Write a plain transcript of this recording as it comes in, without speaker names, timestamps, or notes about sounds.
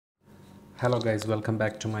Hello guys, welcome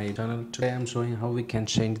back to my channel. Today I'm showing how we can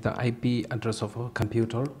change the IP address of our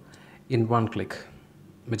computer in one click,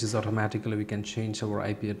 which is automatically we can change our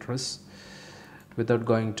IP address without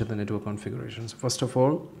going to the network configurations. First of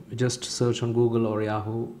all, just search on Google or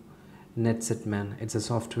Yahoo NetSetMan. It's a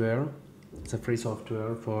software, it's a free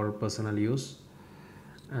software for personal use,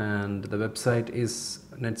 and the website is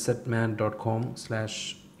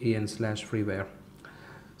netsetman.com/en/freeware.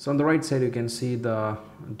 So on the right side you can see the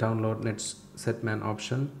download NetSetMan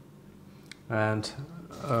option, and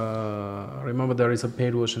remember there is a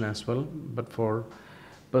paid version as well, but for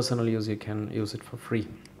personal use you can use it for free.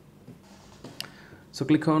 So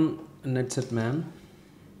click on NetSetMan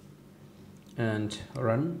and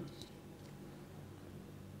run.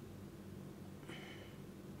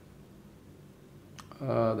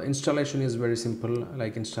 The installation is very simple,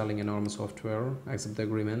 like installing a normal software. Accept the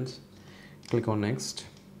agreement, click on next.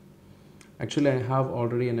 Actually I have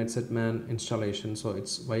already a NetSetMan installation, so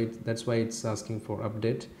that's why it's asking for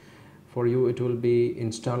update. For you it will be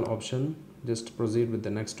install option. Just proceed with the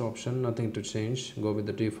next option, nothing to change, go with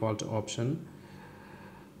the default option.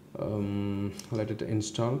 Let it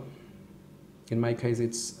install. In my case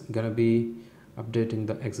it's gonna be updating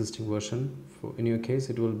the existing version. In your case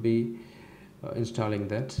it will be installing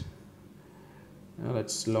that.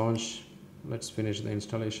 Let's finish the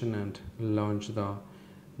installation and launch the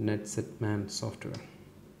NetSetMan software.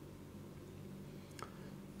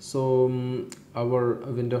 So our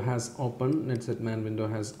window has opened, NetSetMan window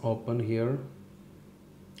has opened here.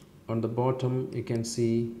 On the bottom you can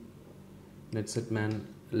see NetSetMan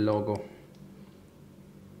logo,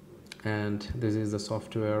 and this is the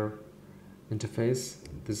software interface.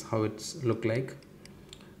 This is how it's look like,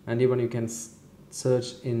 and even you can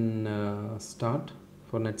search in start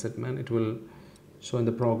for NetSetMan. It will show in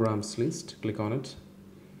the programs list. Click on it.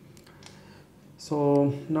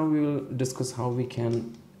 So now we will discuss how we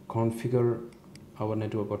can configure our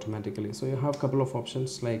network automatically. So you have a couple of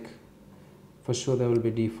options, like for sure there will be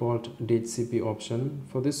default DHCP option.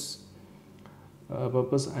 For this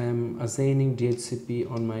purpose I am assigning DHCP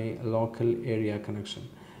on my local area connection.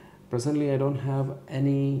 Presently I don't have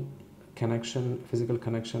any connection, physical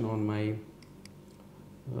connection on my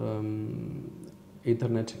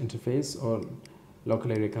Ethernet interface or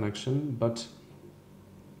local area connection, but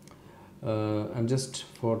I'm just,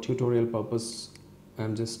 for tutorial purpose,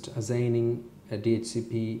 I'm just assigning a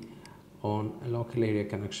DHCP on a local area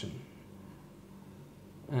connection.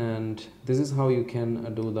 And this is how you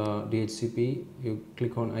can do the DHCP. You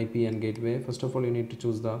click on IP and gateway. First of all you need to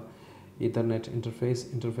choose the Ethernet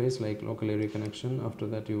interface like local area connection. After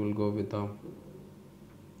that you will go with the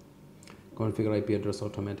configure IP address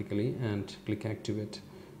automatically and click activate.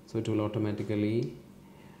 So it will automatically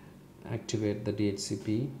activate the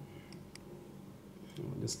DHCP.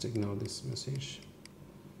 Just ignore this message.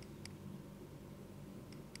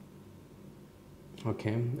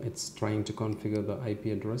 Okay, it's trying to configure the IP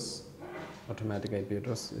address, automatic IP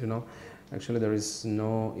address. Actually there is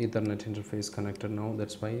no Ethernet interface connected now,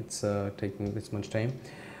 that's why it's taking this much time.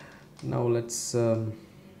 Now let's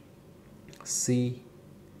see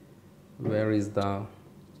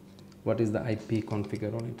what is the IP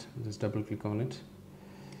configure on it. Just double click on it,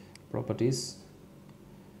 properties,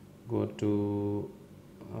 go to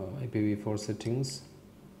IPv4 settings,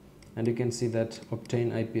 and you can see that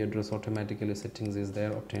obtain IP address automatically settings is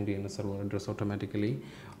there. Obtain DNS server address automatically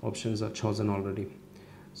options are chosen already,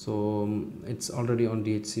 so it's already on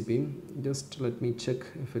DHCP. Just let me check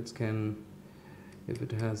if it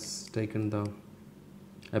has taken the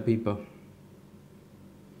APIPA.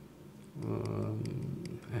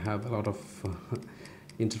 I have a lot of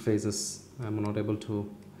interfaces. I'm not able to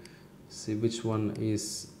see which one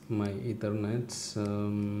is my Ethernet,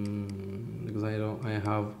 because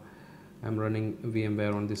I'm running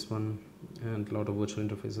VMware on this one, and a lot of virtual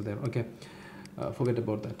interfaces there. Okay, forget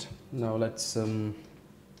about that. Now let's do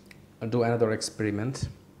another experiment.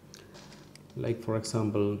 Like for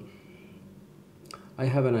example, I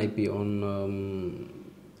have an IP on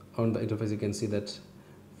the interface. You can see that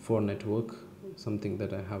for network, something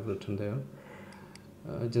that I have written there.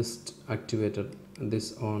 Just activated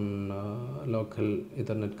this on local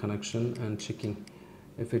Ethernet connection and checking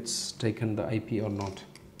if it's taken the IP or not.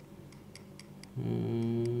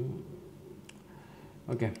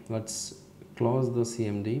 Okay, let's close the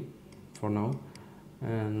CMD for now,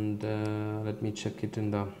 and let me check it in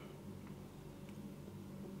the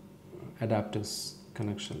adapters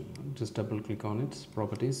connection. Just double click on it,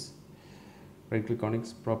 properties, right click on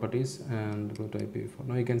its properties and go to IPv4.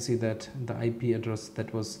 Now you can see that the IP address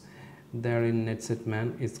that was there in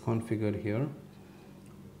NetSetMan is configured here.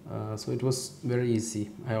 So it was very easy.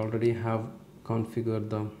 I already have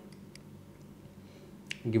configured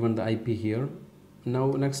given the IP here.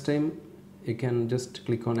 Now next time you can just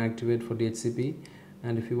click on activate for DHCP,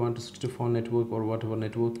 and if you want to switch to phone network or whatever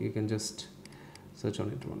network, you can just search on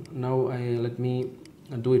it one. Now let me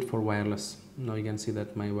do it for wireless. Now you can see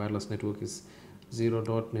that my wireless network is 0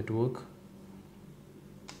 dot network.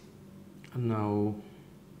 And now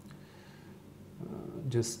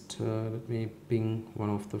let me ping one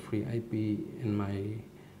of the free IP in my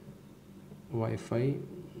Wi-Fi.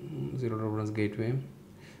 0 dot gateway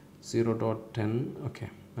 0.10. okay,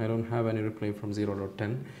 I don't have any reply from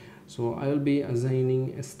 0.10, so I will be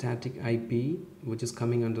assigning a static IP which is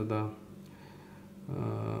coming under the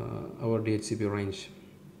our DHCP range.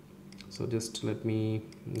 So just let me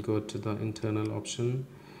go to the internal option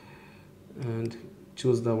and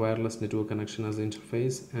choose the wireless network connection as the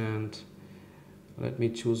interface, and let me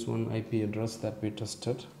choose one IP address that we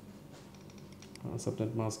tested.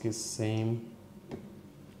 Subnet mask is same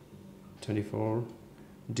 24,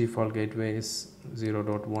 default gateway is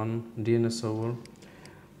 0.1, DNS server,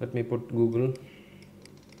 let me put Google,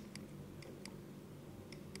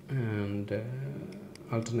 and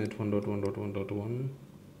alternate 1.1.1.1,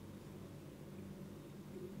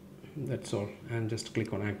 that's all, and just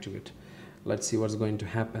click on activate. Let's see what's going to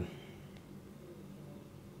happen.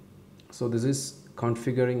 So this is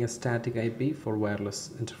configuring a static IP for wireless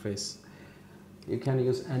interface. You can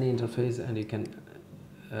use any interface and you can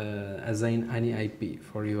assign any IP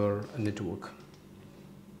for your network.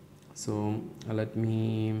 So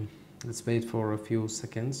let's wait for a few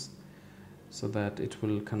seconds so that it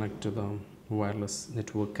will connect to the wireless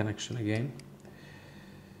network connection again.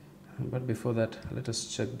 But before that, let us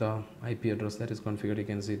check the IP address that is configured. You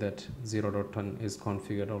can see that 0.10 is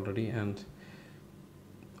configured already, and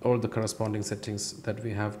all the corresponding settings that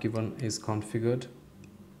we have given is configured,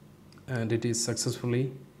 and it is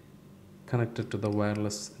successfully connected to the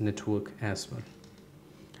wireless network as well.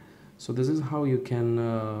 So this is how you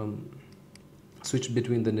can switch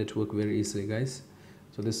between the network very easily, guys.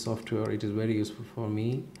 So this software, it is very useful for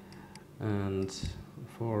me and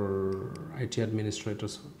for IT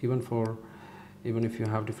administrators. Even if you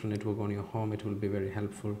have different network on your home, it will be very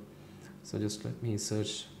helpful. So just let me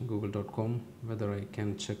search google.com whether I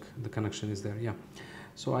can check the connection is there. Yeah,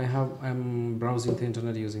 so I'm browsing the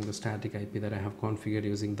internet using the static IP that I have configured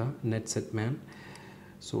using the NetSetMan.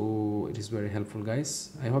 So it is very helpful,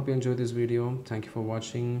 guys. I hope you enjoyed this video. Thank you for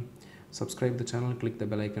watching. Subscribe the channel, click the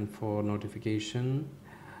bell icon for notification.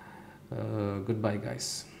 Goodbye,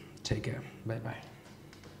 guys. Take care. Bye bye.